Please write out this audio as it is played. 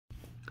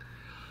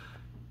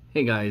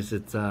Hey guys,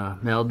 it's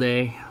mail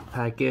day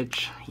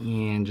package,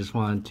 and just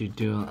wanted to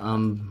do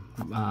an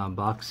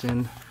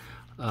unboxing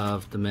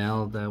of the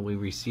mail that we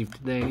received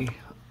today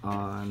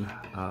on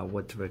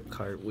what type of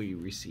cart we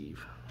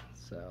receive.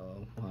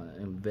 So want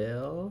to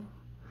unveil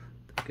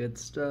the good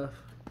stuff.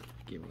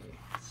 Give me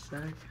a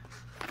sec.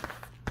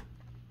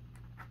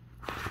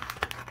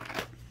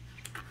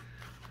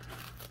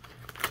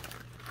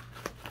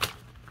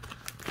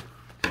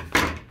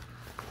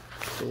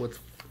 So with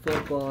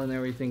football and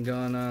everything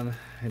going on,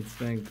 it's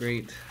been a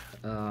great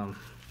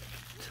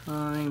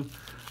time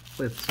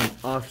with some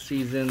off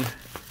season,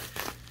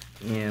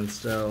 and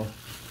so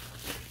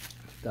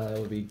thought it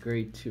would be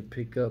great to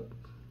pick up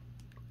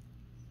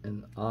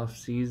an off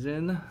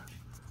season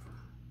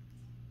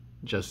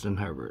Justin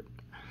Herbert.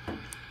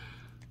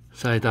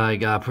 So I thought I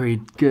got a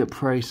pretty good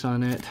price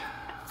on it,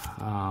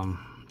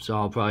 so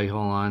I'll probably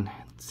hold on,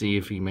 see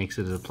if he makes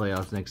it to the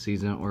playoffs next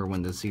season or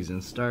when the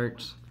season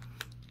starts,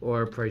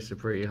 or price it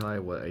pretty high,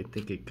 what I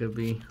think it could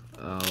be,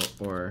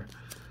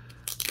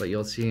 but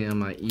you'll see in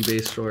my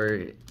eBay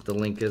store. The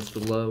link is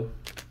below.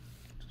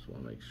 Just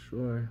want to make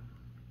sure.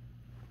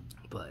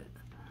 But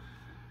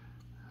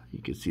you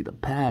can see the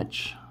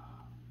patch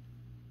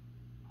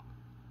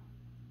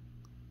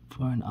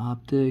for an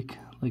optic.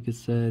 Like I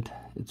said,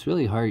 it's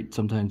really hard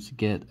sometimes to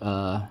get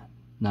a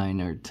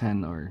 9 or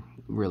 10 or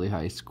really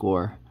high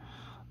score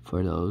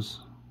for those.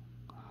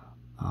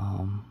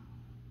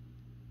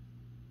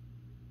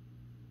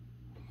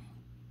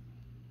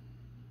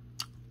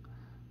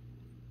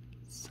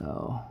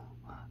 So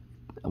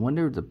I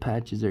wonder if the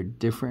patches are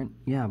different.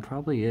 Yeah, it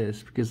probably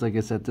is, because like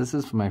I said, this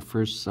is my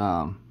first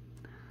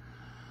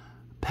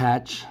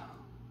patch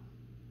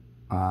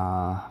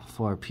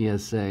for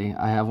PSA.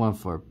 I have one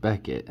for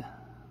Beckett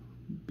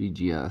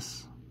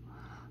BGS,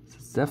 so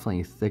it's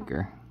definitely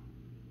thicker,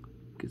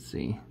 you can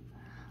see.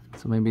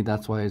 So maybe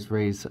that's why it's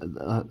raised.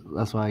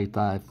 That's why I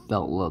thought it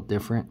felt a little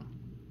different.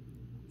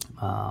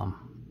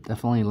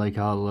 Definitely like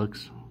how it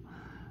looks.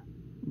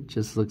 It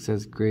just looks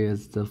as great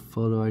as the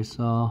photo I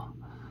saw.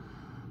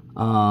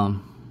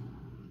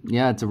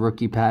 Yeah, it's a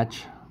rookie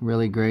patch.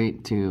 Really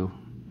great to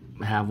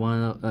have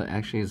one.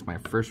 Actually, it's my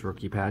first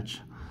rookie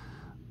patch,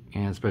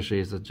 and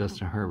especially as a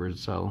Justin Herbert,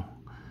 so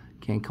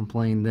can't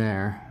complain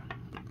there.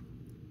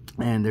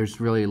 And there's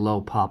really low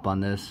pop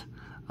on this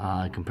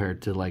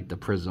compared to like the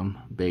Prism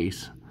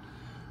base.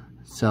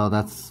 So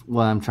that's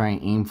what I'm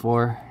trying to aim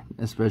for,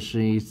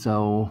 especially.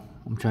 So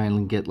I'm trying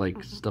to get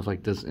like stuff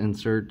like this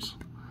inserts.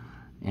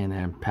 And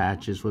then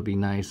patches would be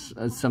nice.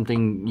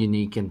 Something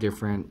unique and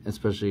different,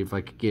 especially if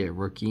I could get a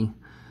rookie.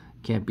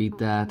 Can't beat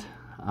that.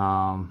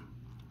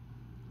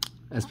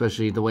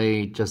 Especially the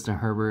way Justin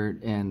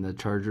Herbert and the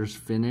Chargers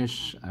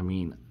finish. I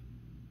mean,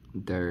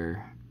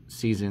 their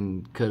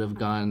season could have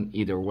gone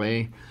either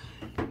way.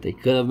 They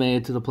could have made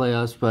it to the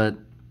playoffs, but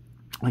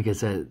like I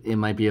said, it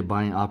might be a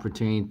buying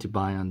opportunity to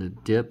buy on the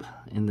dip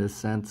in this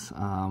sense.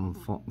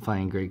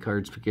 Finding great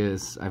cards,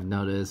 because I've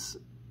noticed,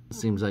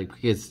 seems like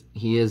because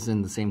he is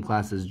in the same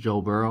class as Joe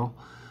Burrow,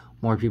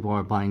 more people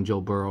are buying Joe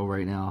Burrow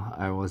right now.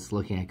 I was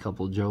looking at a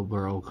couple Joe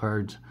Burrow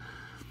cards,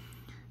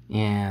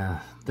 and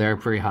they're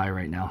pretty high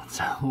right now.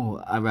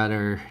 So I'd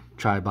rather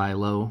try buy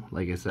low,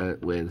 like I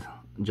said, with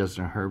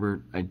Justin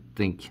Herbert. I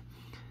think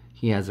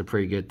he has a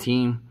pretty good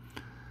team.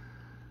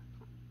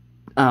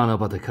 I don't know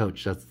about the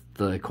coach. That's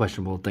the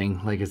questionable thing.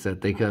 Like I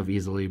said, they could have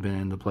easily been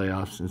in the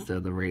playoffs instead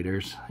of the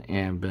Raiders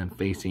and been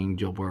facing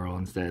Joe Burrow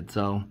instead.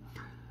 So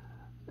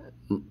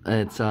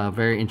it's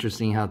very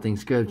interesting how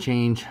things could have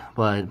changed,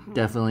 but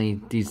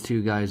definitely these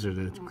two guys are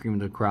the cream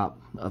of the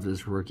crop of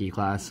this rookie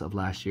class of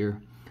last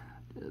year.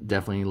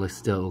 Definitely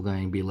still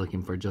going to be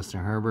looking for Justin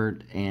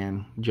Herbert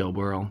and Joe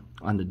Burrow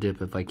on the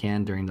dip if I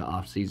can during the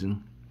off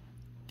season.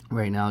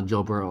 Right now,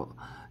 Joe Burrow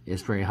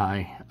is pretty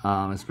high,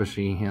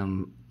 especially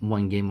him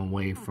one game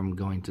away from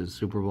going to the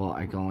Super Bowl.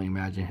 I can only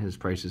imagine his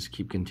prices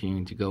keep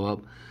continuing to go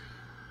up.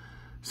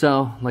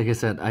 So, like I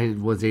said, I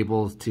was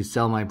able to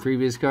sell my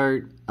previous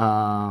card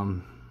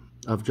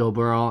of Joe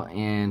Burrow,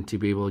 and to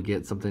be able to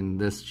get something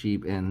this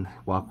cheap and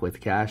walk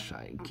with cash,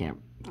 I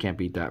can't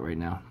beat that right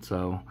now.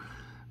 So,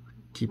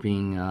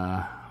 keeping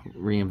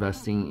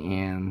reinvesting,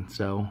 and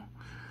so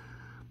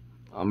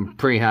I'm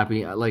pretty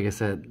happy. Like I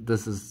said,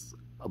 this is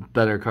a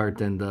better card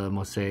than the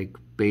Mosaic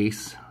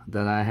base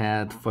that I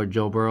had for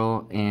Joe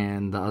Burrow,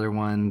 and the other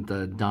one,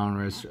 the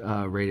Donruss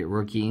rated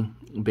rookie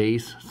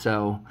base.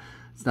 So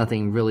it's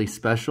nothing really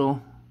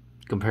special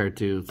compared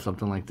to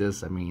something like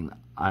this. I mean,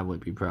 I would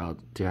be proud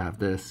to have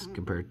this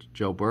compared to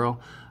Joe Burrow.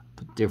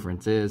 The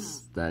difference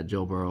is that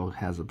Joe Burrow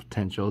has the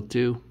potential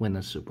to win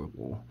the Super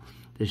Bowl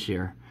this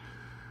year.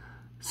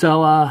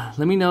 So let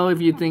me know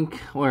if you think,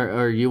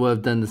 or you would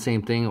have done the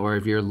same thing, or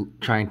if you're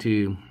trying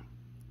to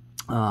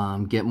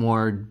get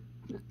more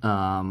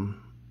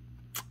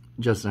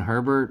Justin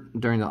Herbert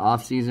during the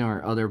offseason,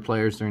 or other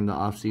players during the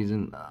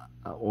offseason,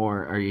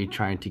 or are you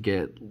trying to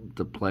get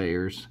the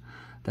players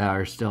that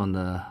are still in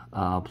the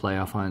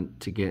playoff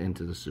hunt to get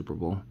into the Super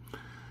Bowl?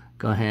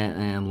 Go ahead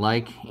and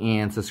like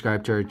and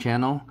subscribe to our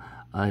channel.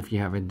 If you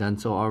haven't done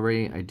so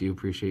already, I do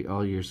appreciate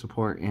all your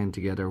support, and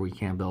together we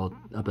can build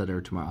a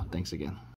better tomorrow. Thanks again.